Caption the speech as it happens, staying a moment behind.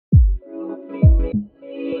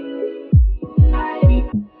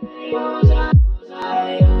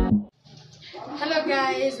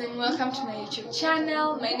and welcome to my YouTube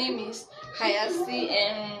channel. My name is Heey,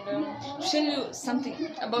 and to tell you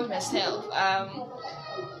something about myself, I'm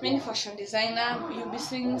a fashion designer. You'll be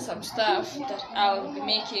seeing some stuff that I'll be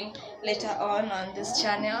making later on this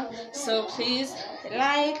channel, so please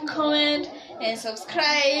like, comment and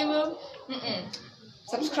subscribe.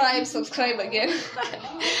 Subscribe again.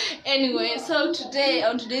 Anyway, so today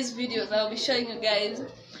on today's videos I'll be showing you guys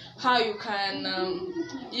how you can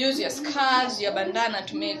use your scarves, your bandana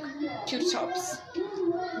to make cute tops.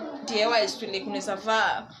 DIY is really unaweza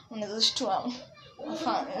vaa, unaweza shtua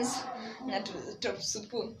fans na top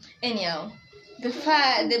supu. Anyhow, the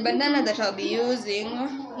bandana that I'll be using,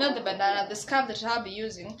 not the bandana, the scarf that I'll be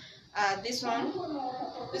using, this one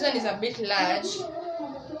is a bit large.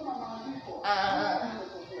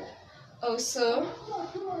 Also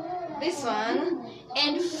this one,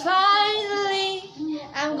 and finally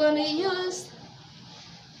I'm gonna use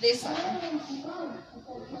this one.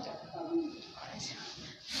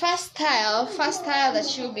 First style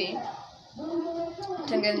that you'll be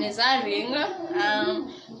tengenezing,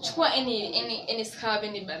 chukua any scarf,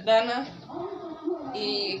 any bandana,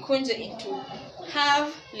 ikunje into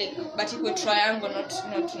half, like but equal triangle,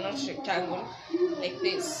 not rectangle, like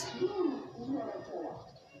this.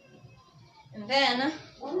 And then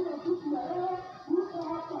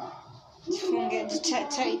get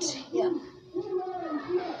tight, yeah.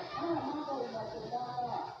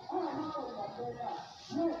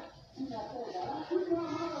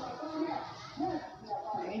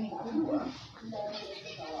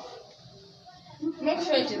 Make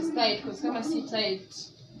sure it is tight, because kama si tight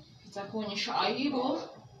itakuonyesha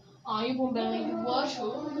aibu mbele ya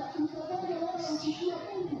watu.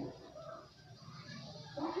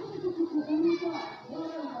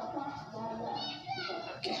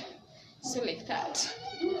 Okay, so like that,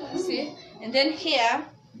 see, and then here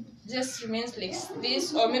just remains like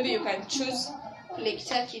this, or maybe you can choose like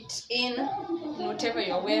tuck it in whatever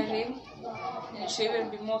you're wearing, and it should even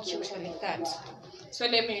be more cute like that. So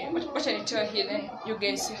let me what I tell here, then you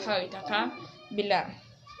guys see how it appears below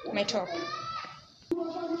my top.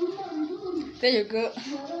 There you go,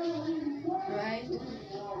 right?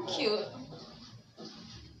 Cute.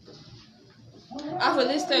 After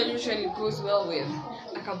this style usually goes well with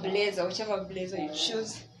like a blazer, whichever blazer you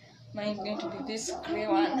choose. Mine is going to be this grey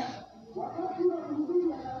one.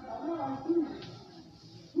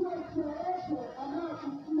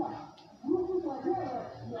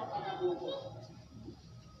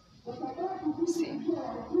 See,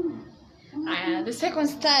 the second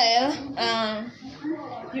style,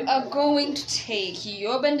 you are going to take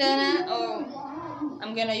your bandana, or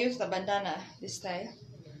I'm gonna use the bandana this style.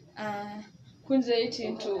 Kunja it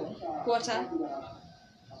into quarter,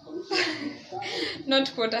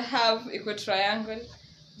 not quarter, half, equal triangle.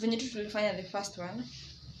 Venye tu tulifanya the first one.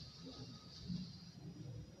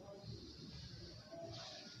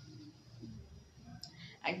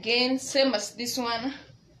 Again, same as this one.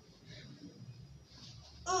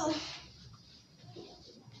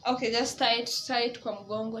 Okay, just tight kwa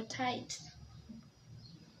mgongo, tight.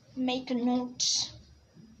 Make a note.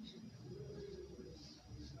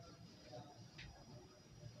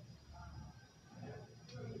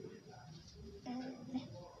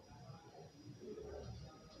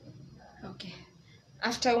 Okay,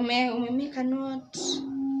 after ume make a note,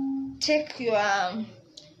 take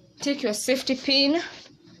your safety pin,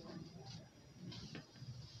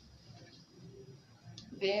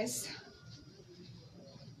 this,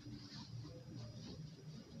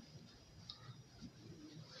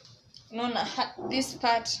 this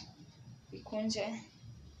part ikunje,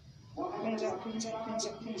 kunja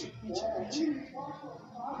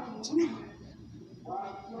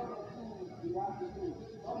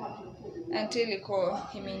until iko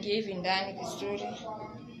imeingia hivi ndani vizuri,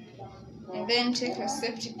 and then take your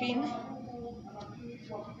safety pin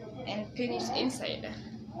and pin it inside,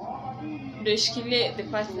 ndio ishikilie the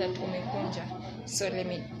part that umekunja. So let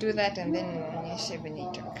me do that, and then nionyeshe venye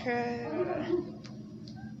itakaa.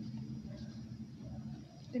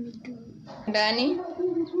 Let me do ndani,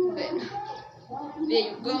 then there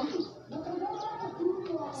you go.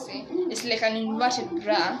 See, it's like an inverted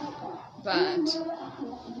bra, but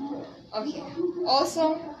okay.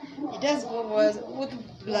 Also, it does go with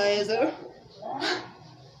blazer.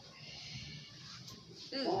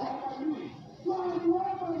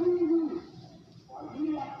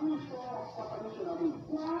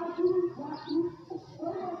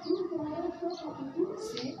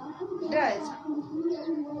 See, it does.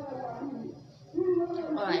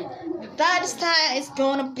 Alright, the third style is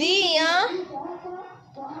gonna be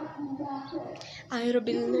I will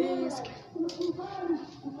be lazy.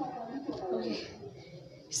 Okay,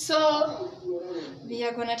 So we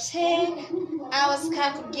are gonna take our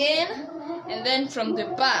scarf again, and then from the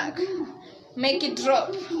back make it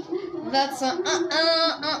drop. That's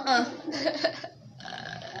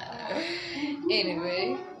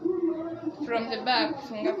anyway, from the back,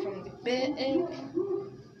 finger from the back,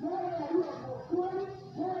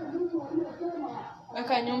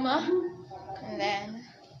 weka nyuma, and then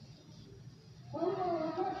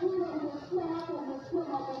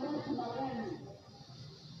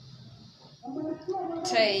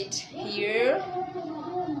tight here.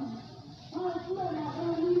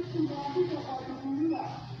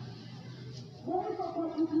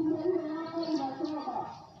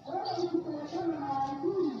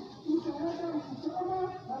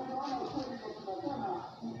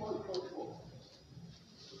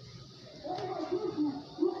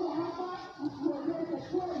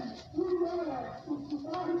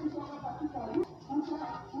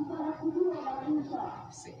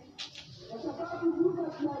 See.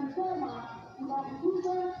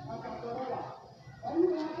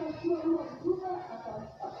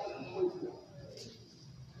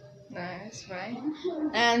 Nice, right?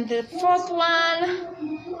 And the fourth one,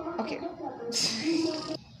 okay.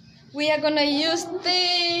 We are gonna use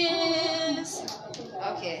this.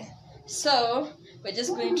 Okay, so we're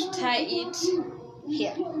just going to tie it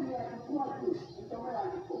here.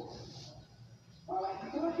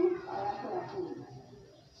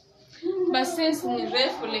 But since ni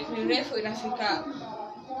refu, like ni refu inafika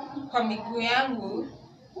kwa miguu yangu,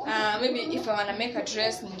 maybe if I wanna make a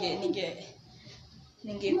dress,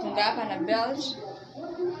 ningefunga hapa na belt,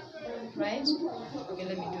 right? Okay,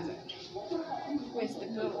 let me do that. Where's the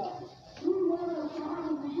belt?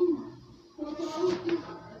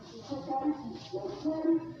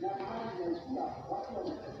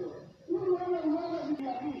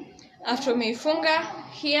 After umeifunga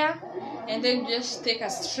here, and then just take a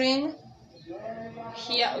string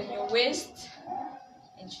here on your waist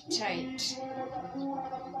and you tie it.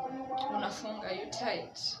 Unafunga, you tie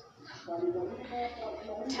it.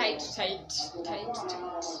 Tight.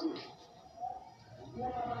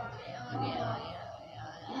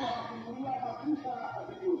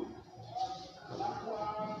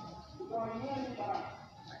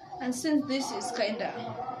 And since this is kinda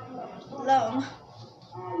long,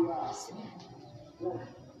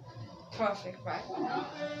 perfect, right?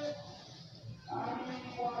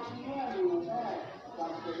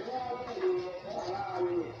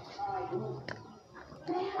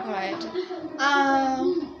 Alright, I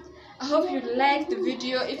hope you liked the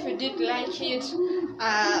video. If you did like it,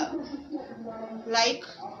 like,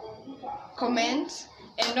 comment,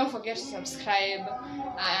 and don't forget to subscribe.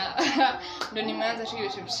 Ndo nimeanza tu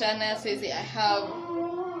YouTube channel. Says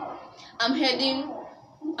I'm heading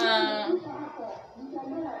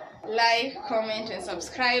like, comment, and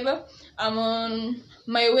subscribe. I'm on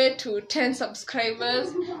my way to 10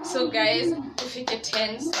 subscribers. So guys, if you get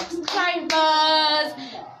 10 subscribers,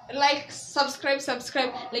 like, subscribe,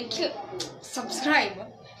 like,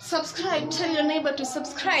 subscribe, tell your neighbor to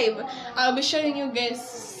subscribe. I'll be showing you guys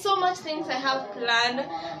so much things I have planned.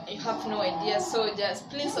 You have no idea, so just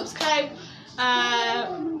please subscribe,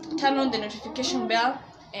 turn on the notification bell,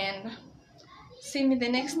 and see me the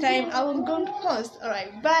next time I will go to post.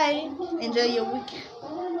 Alright, bye, enjoy your week.